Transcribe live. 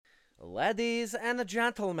Ladies and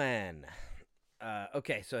gentlemen.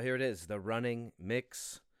 Okay, so here it is, the running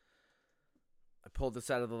mix. I pulled this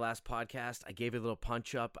out of the last podcast. I gave it a little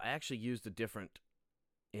punch up. I actually used a different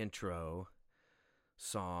intro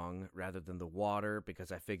song rather than the water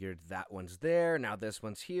because I figured that one's there. Now this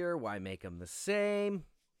one's here. Why make them the same?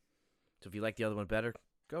 So if you like the other one better,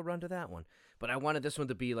 go run to that one. But I wanted this one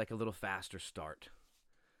to be like a little faster start.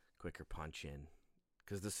 Quicker punch in.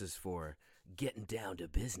 Because this is for getting down to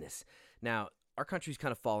business. Now, our country's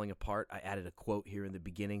kind of falling apart. I added a quote here in the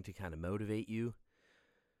beginning to kind of motivate you.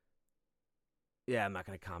 Yeah, I'm not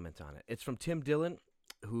going to comment on it. It's from Tim Dillon,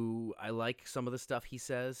 who I like some of the stuff he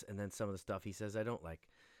says, and then some of the stuff he says I don't like.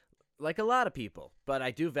 Like a lot of people. But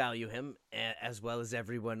I do value him, as well as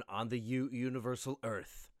everyone on the universal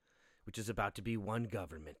earth, which is about to be one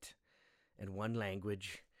government, and one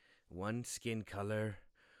language, one skin color,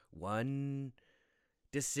 one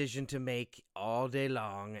decision to make all day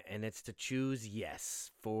long, and it's to choose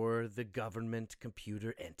yes for the government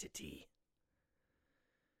computer entity.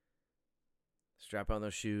 Strap on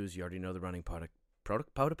those shoes. You already know the running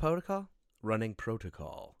protocol? Running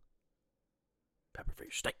protocol. Pepper for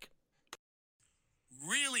your steak.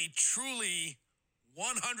 Really, truly,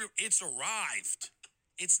 100, it's arrived.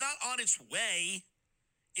 It's not on its way.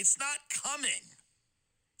 It's not coming.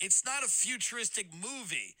 It's not a futuristic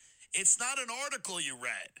movie. It's not an article you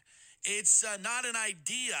read. It's not an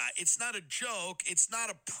idea. It's not a joke. It's not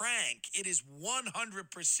a prank. It is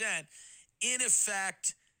 100% in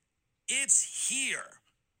effect. It's here.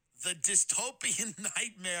 The dystopian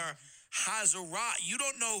nightmare has arrived. You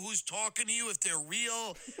don't know who's talking to you, if they're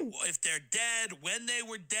real, if they're dead, when they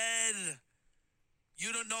were dead.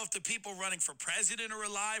 You don't know if the people running for president are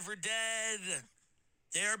alive or dead.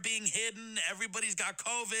 They're being hidden. Everybody's got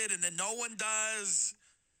COVID, and then no one does.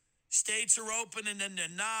 States are open and then they're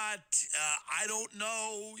not. I don't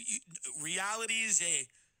know. Reality's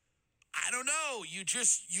I don't know. You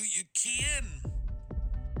key in.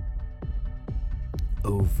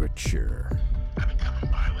 Overture. I've been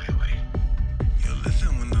coming by lately. Yo,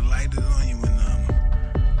 listen, when the light is on you,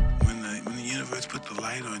 when the universe put the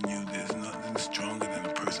light on you, there's nothing stronger than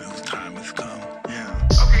a person whose time has come. Yeah.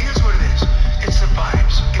 Okay, here's what it is. It's the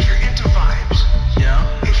vibes. If you're into vibes, Yeah.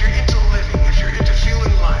 if you're into living, if you're into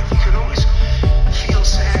feeling life, you can always feel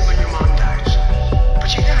sad when your mom dies.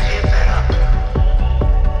 But you gotta amp that up.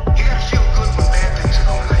 You gotta feel good when bad things are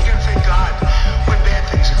going on. You gotta thank God when bad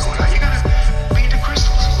things are going on. You gotta be into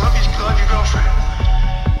crystals. Love your girlfriend.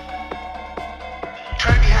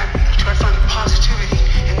 Try to be happy. Try to find the positivity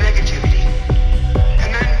and negativity.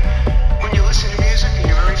 And then when you listen to music and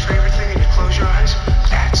your very favorite thing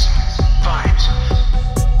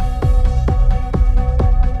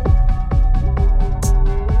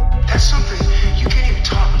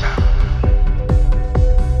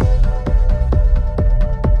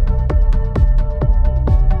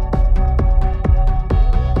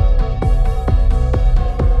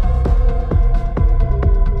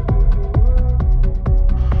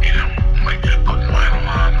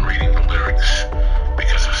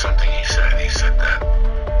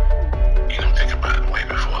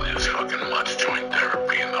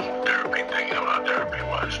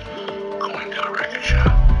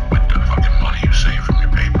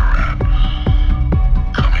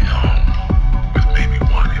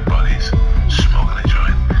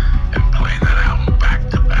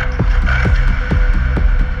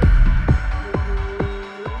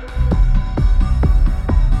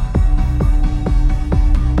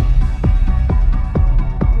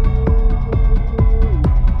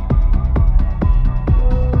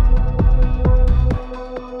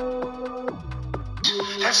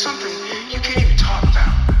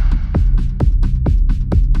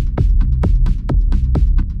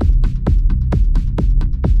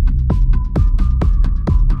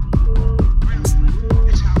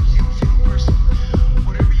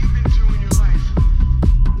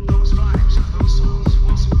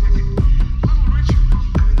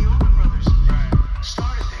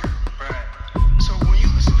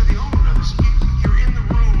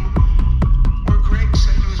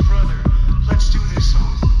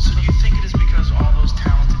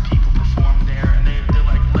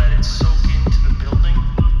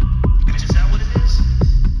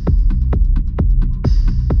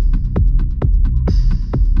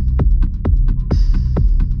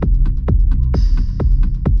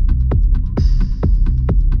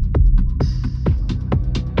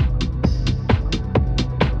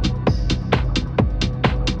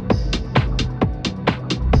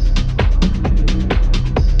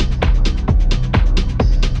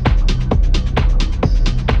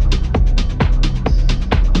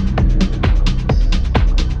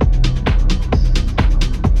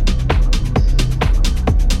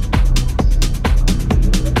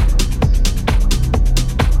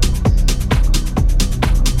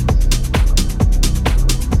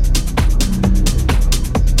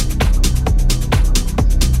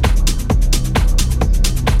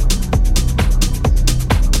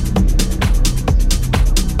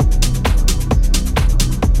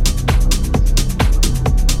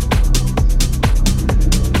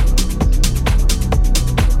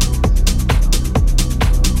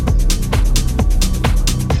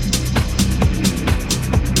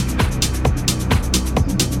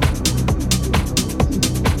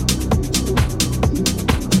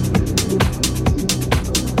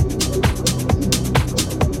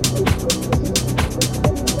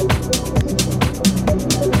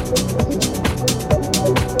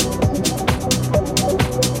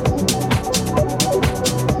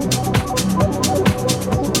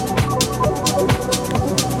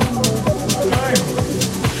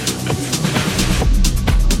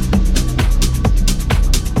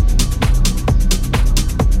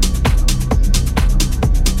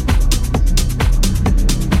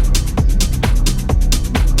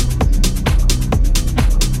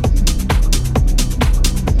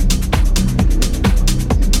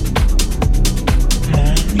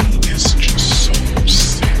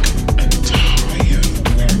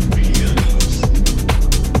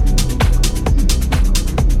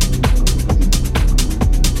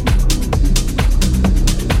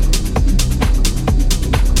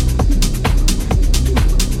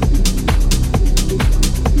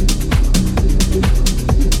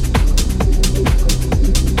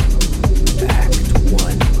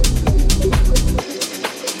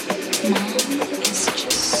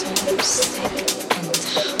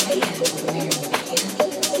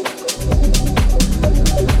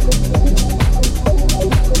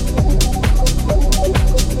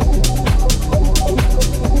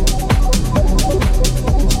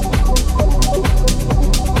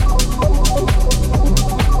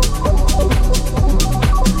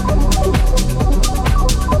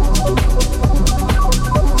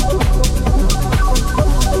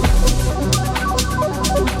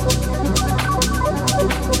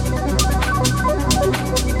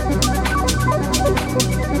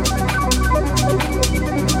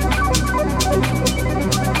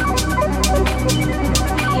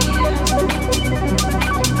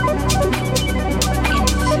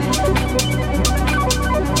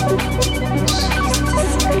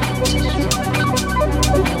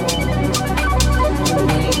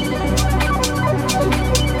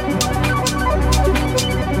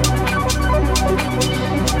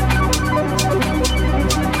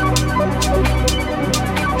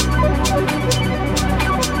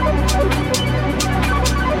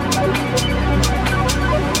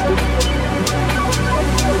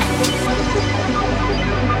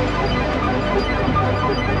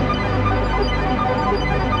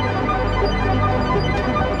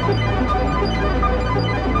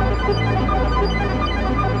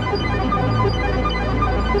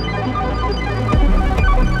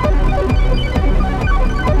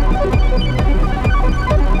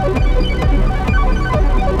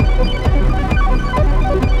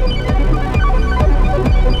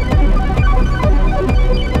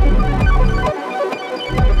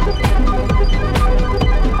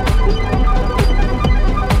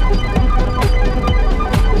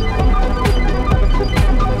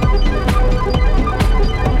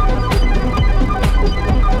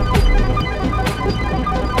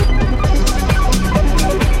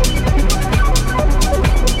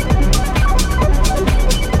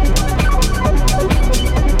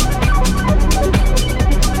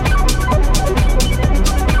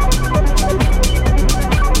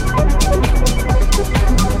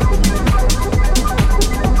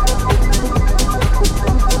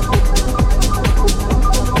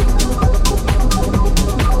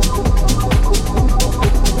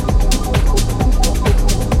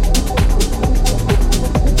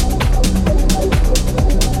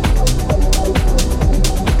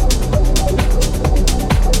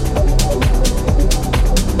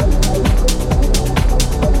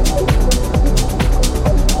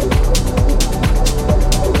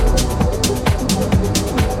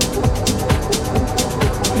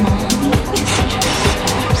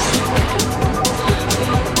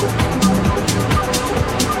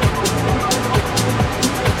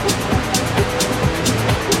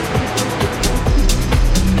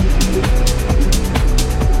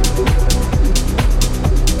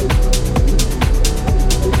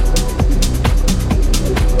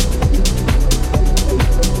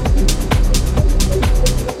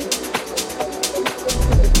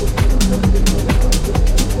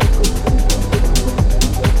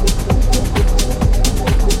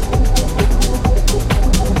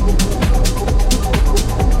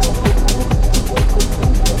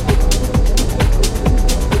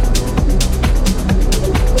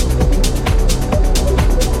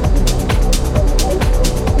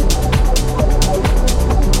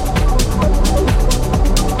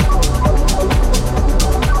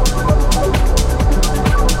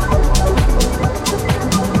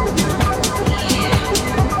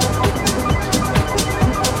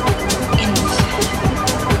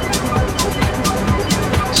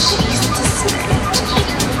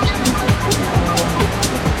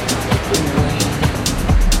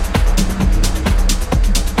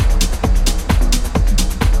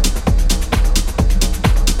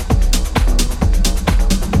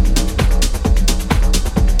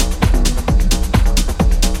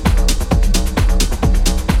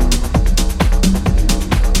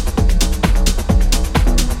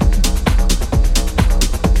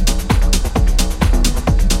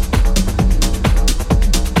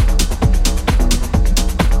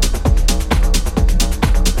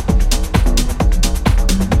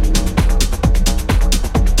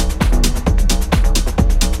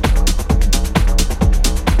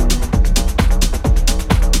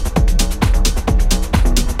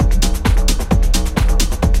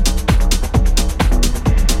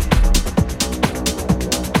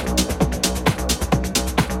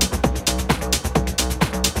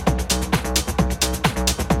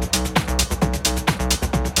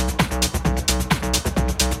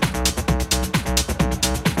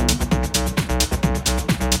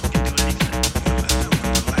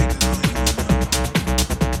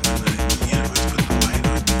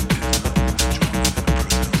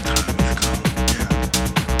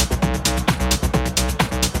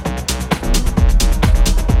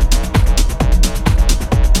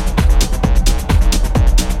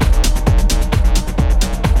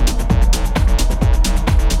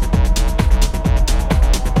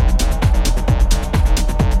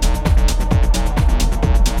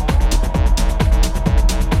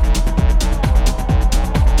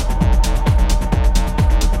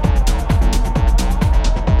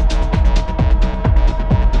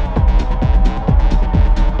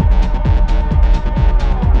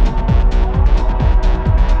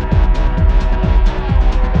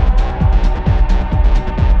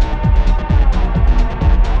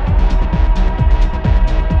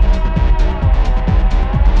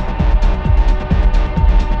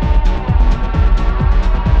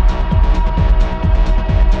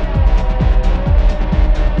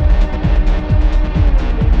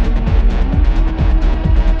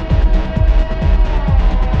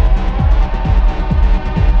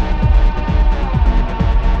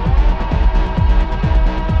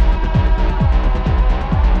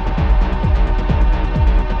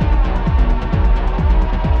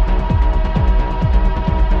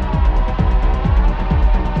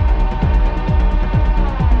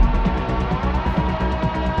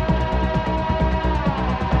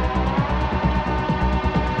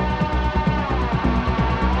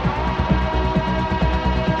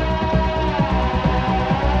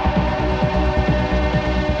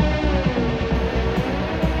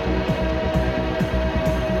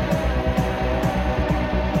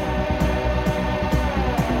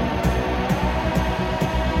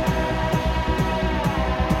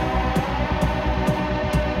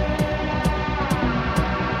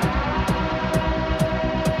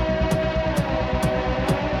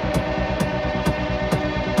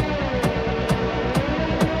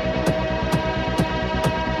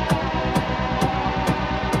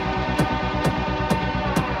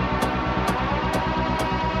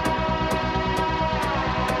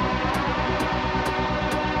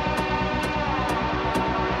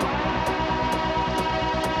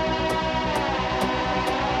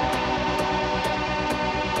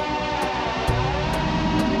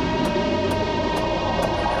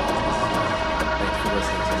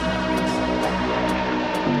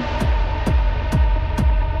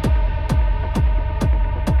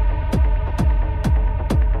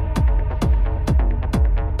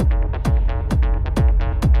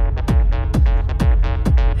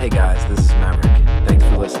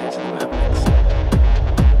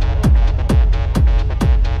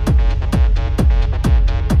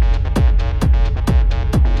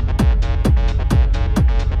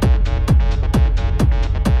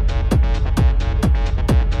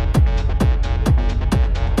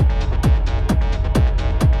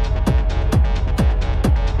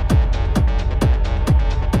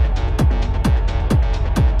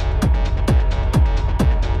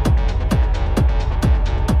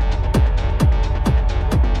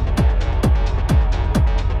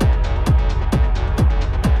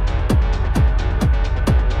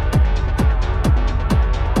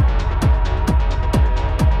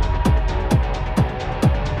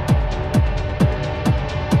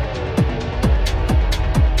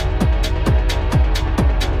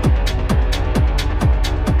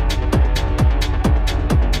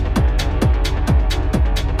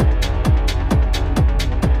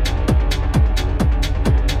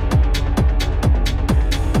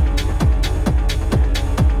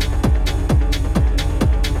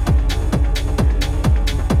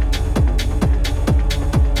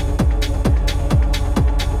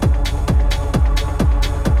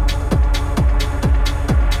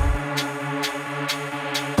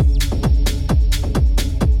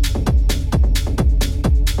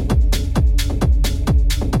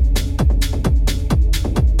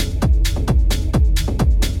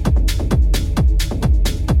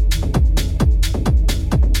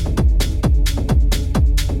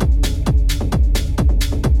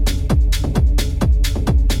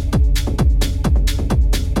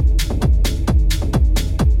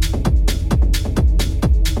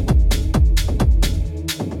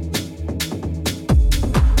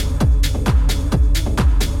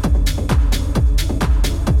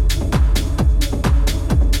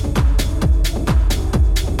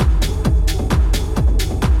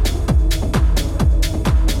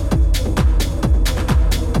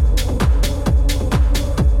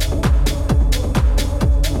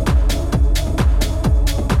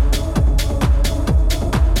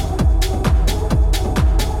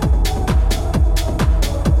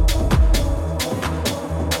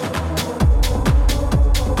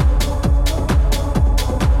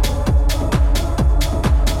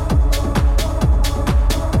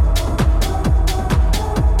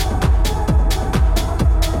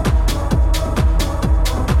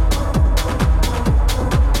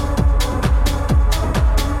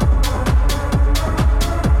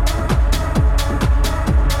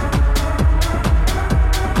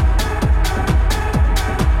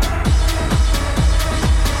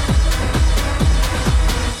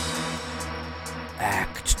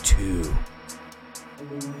 2.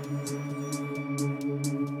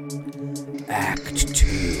 Act 2.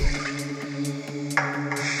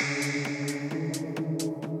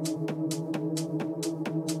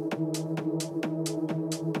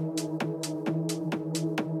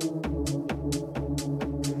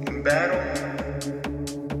 In battle,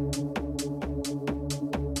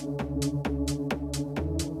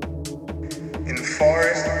 in the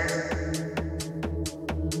forest,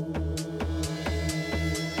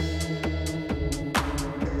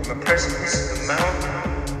 in the precipice, the mountain,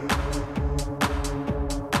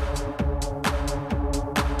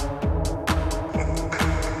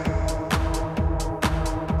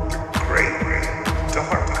 the great,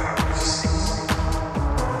 dark house.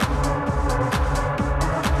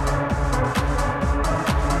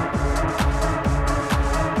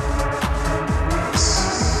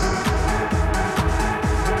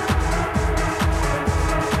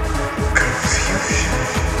 Confusion.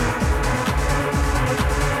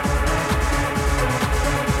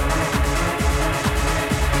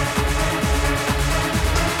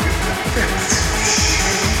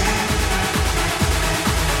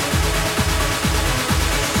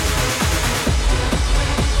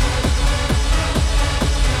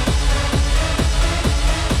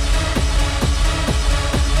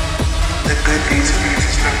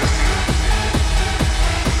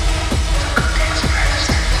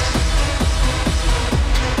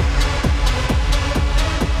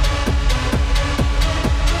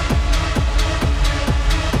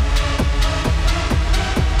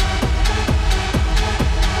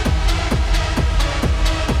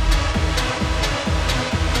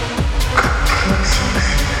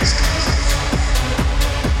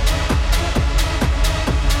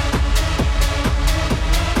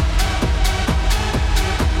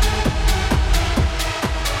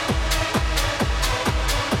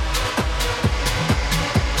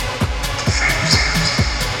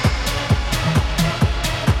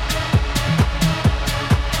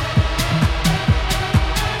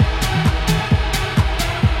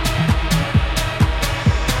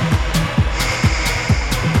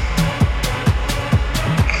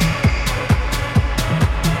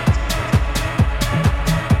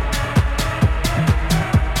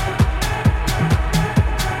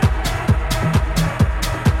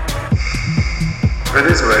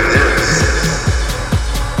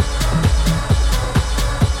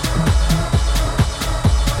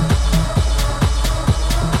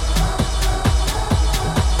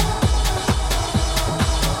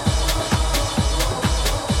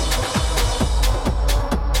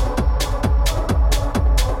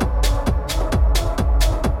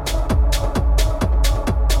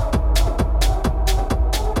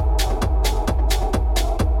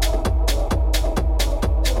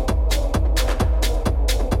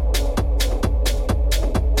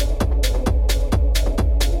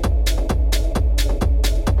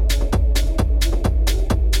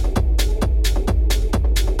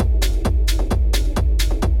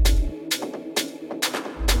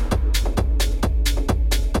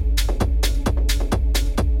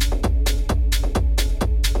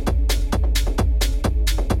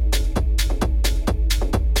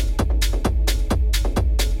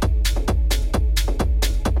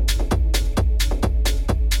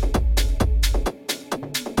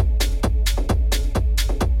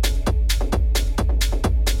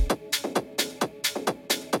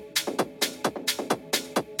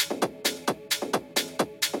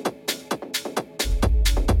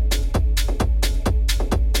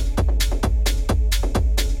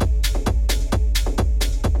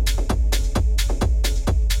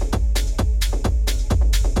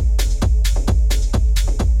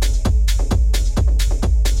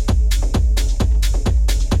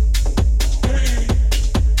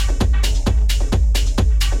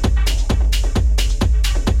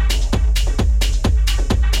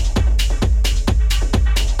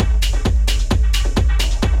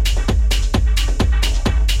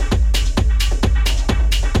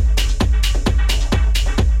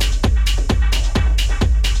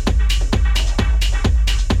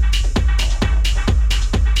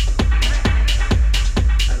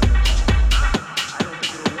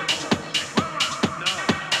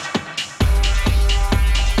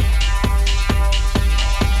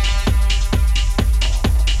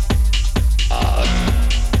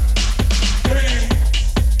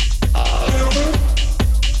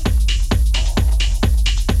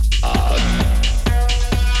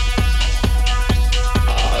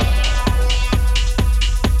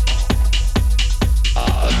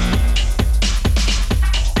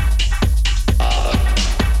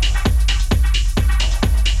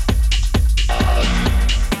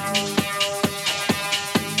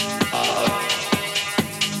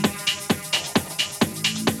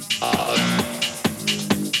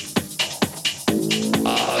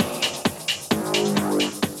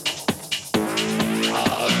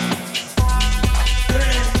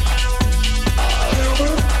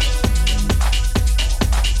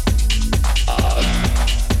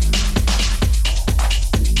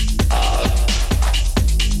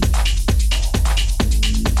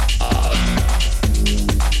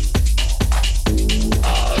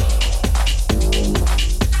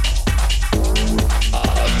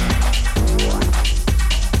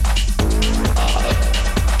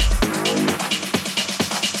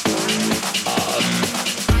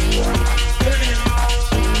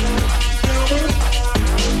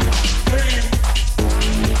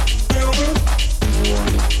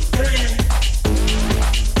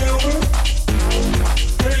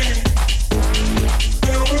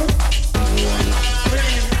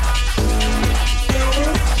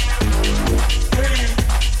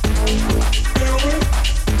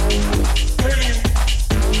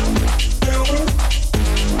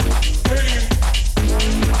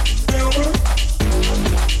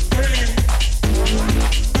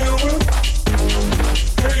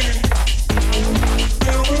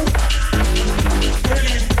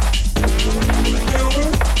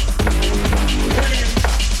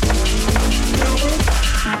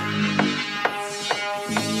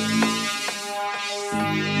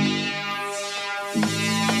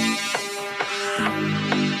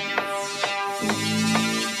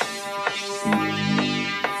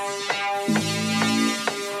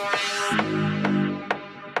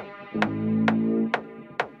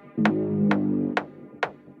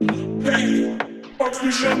 Hey, my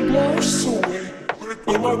vision blurs away.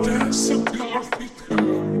 When I dance until my feet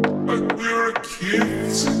hurt, like we're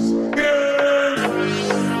kids again.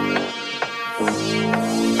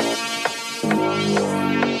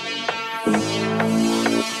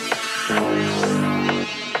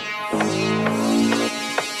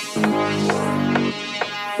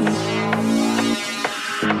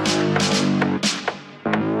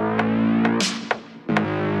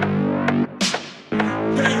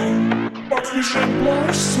 Vision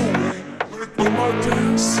blurs away. When I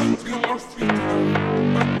dance until my feet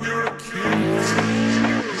hurt, like we're kids.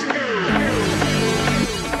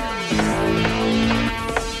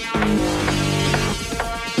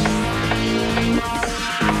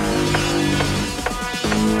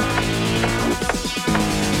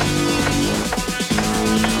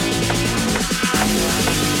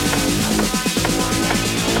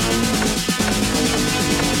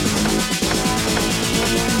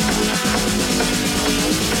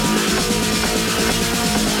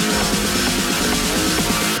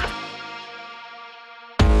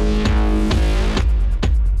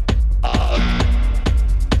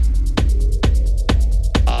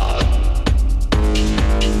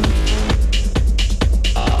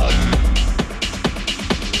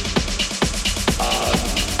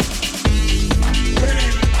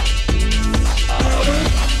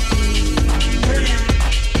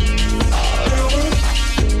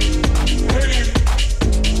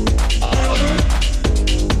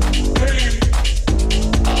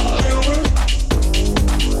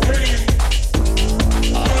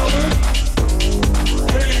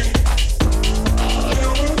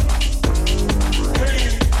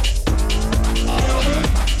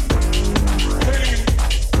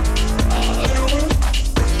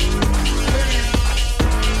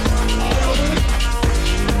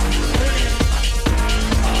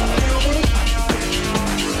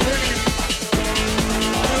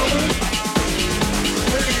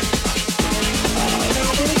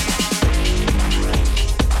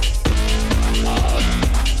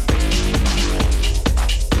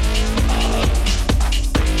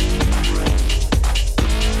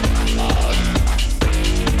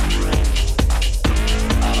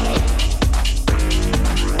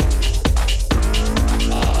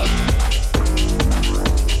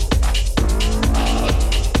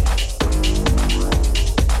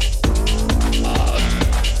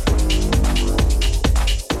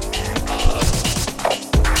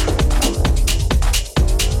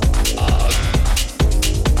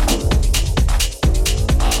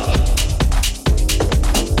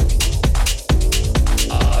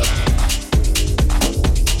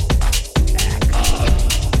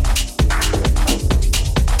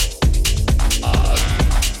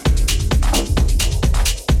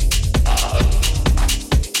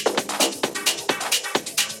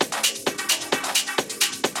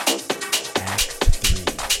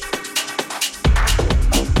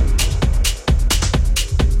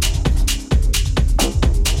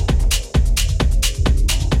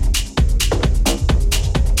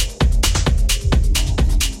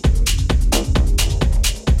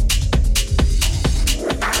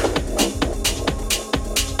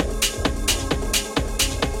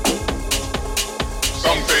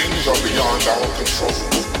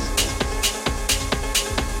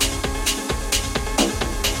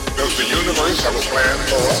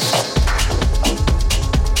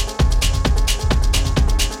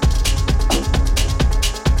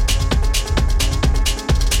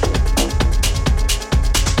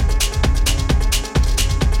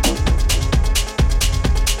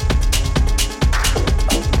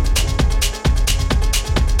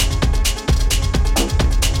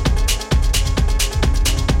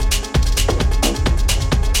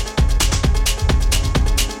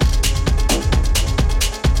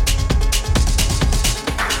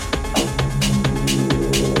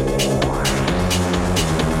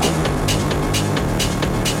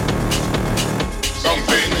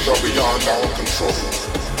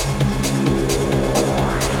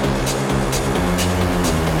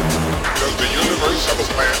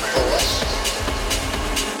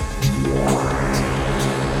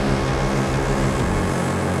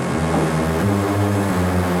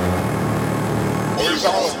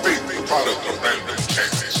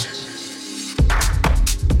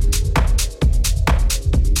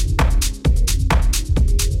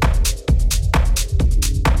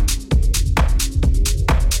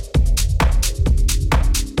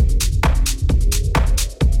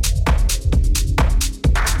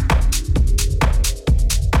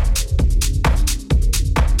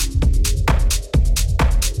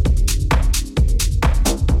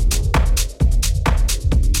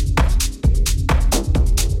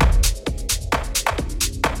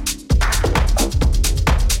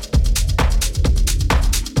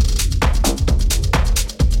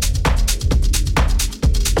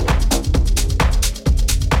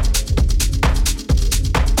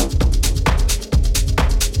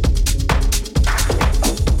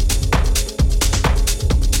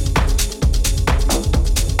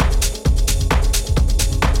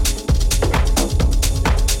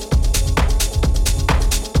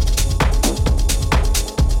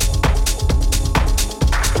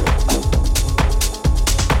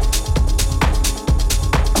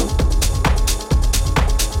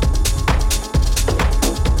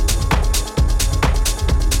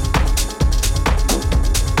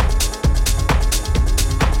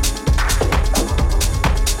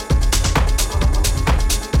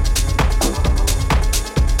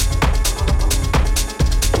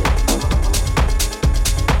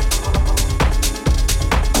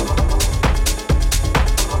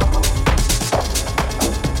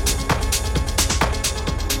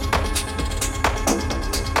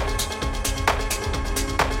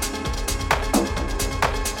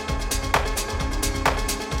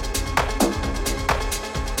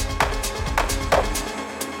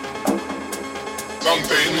 Some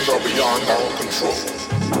things are beyond our control.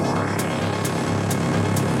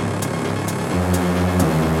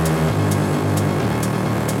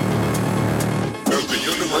 Does the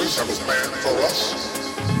universe have a plan for us?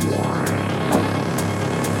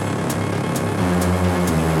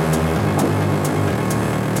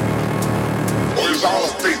 Or is our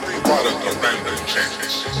fate the product of random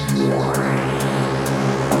chance?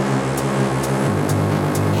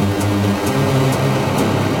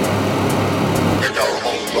 Make our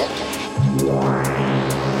own luck.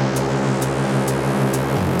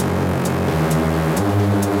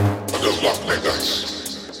 Or does luck make us?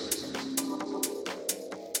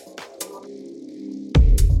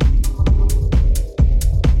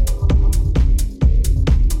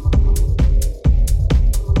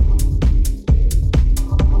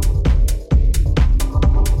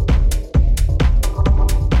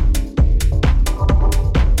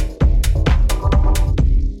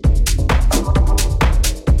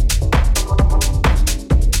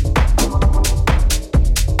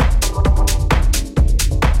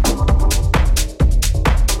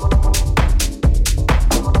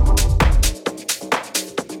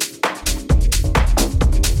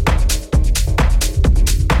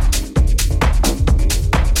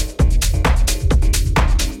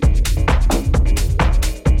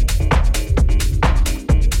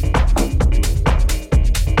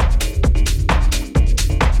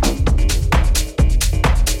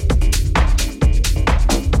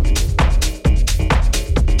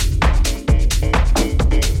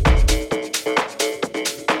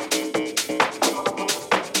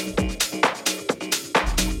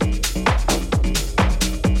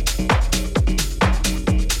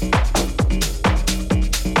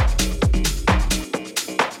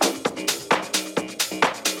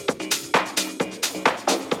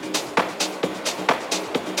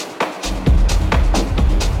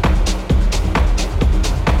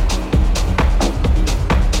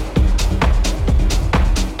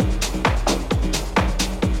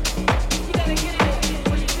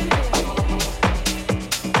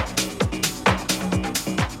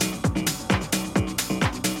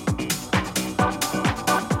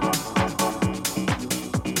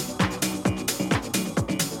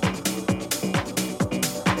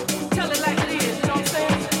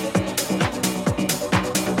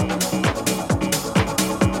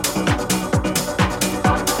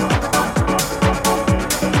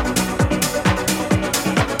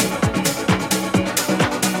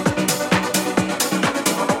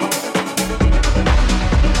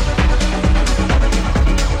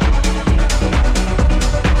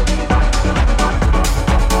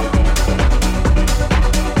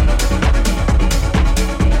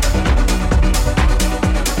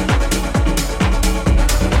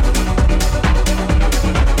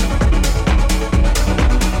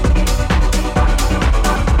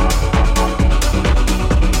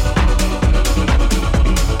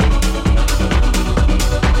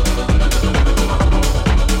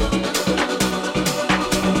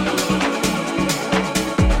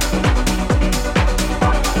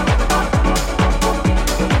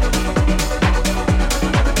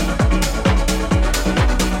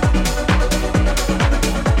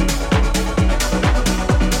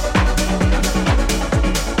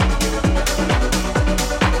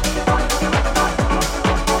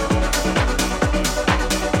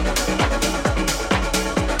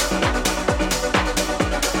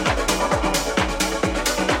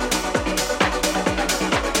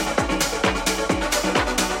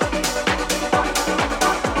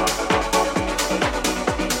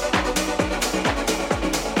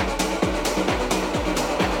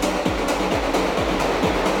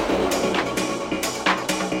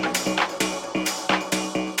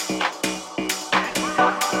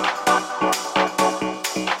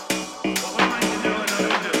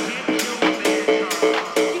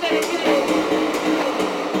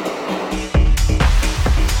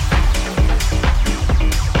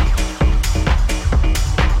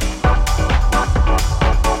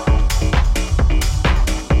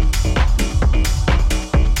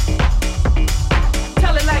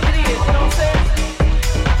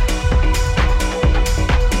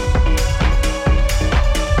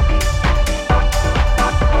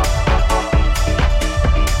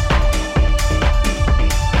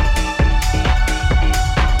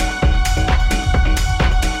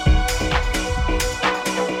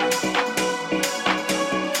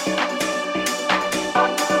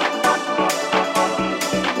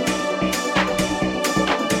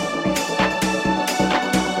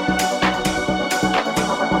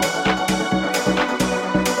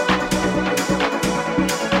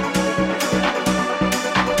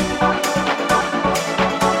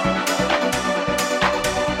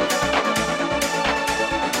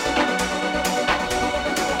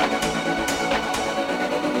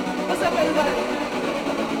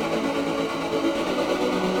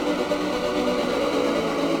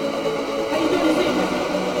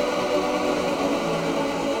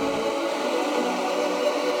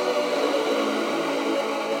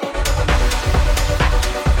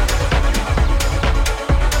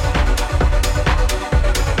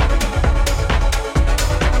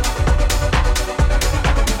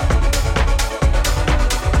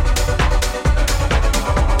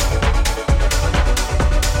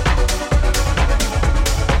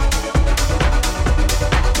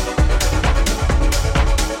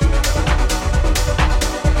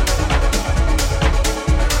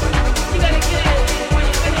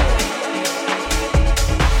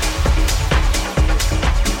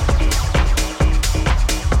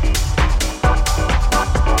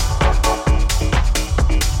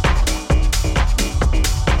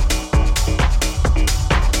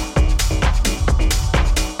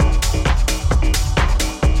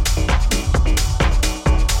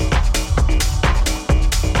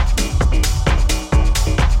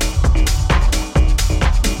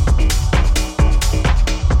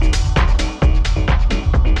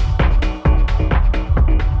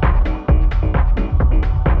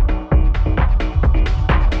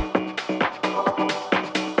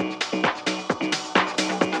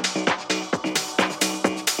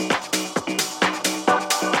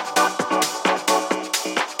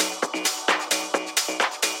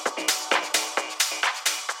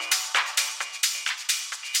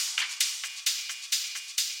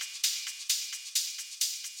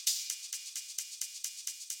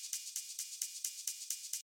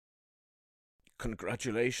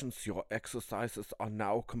 Congratulations, your exercises are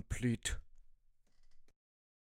now complete.